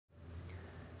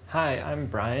Hi, I'm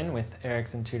Brian with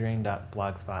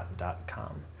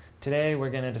ericksontutoring.blogspot.com. Today we're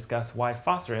going to discuss why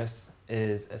phosphorus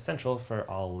is essential for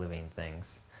all living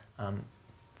things.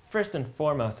 First and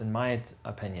foremost, in my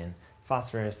opinion,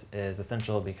 phosphorus is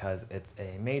essential because it's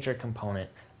a major component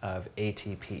of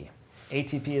ATP.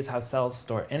 ATP is how cells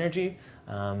store energy,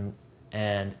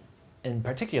 and in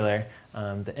particular,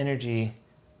 the energy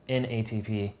in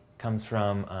ATP comes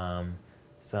from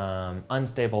some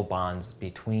unstable bonds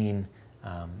between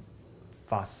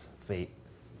phosphate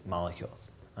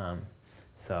molecules.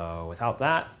 So without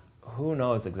that, who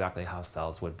knows exactly how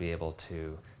cells would be able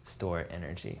to store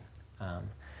energy.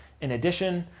 In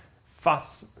addition,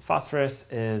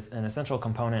 phosphorus is an essential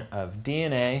component of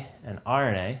DNA and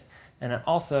RNA, and it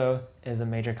also is a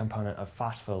major component of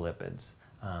phospholipids.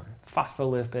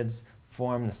 Phospholipids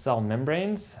form the cell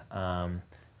membranes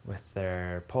with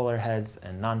their polar heads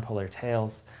and nonpolar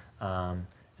tails.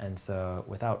 And so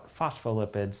without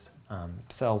phospholipids,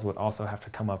 cells would also have to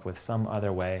come up with some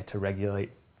other way to regulate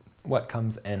what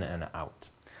comes in and out.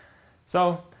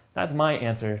 So that's my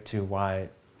answer to why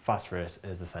phosphorus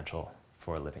is essential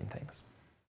for living things.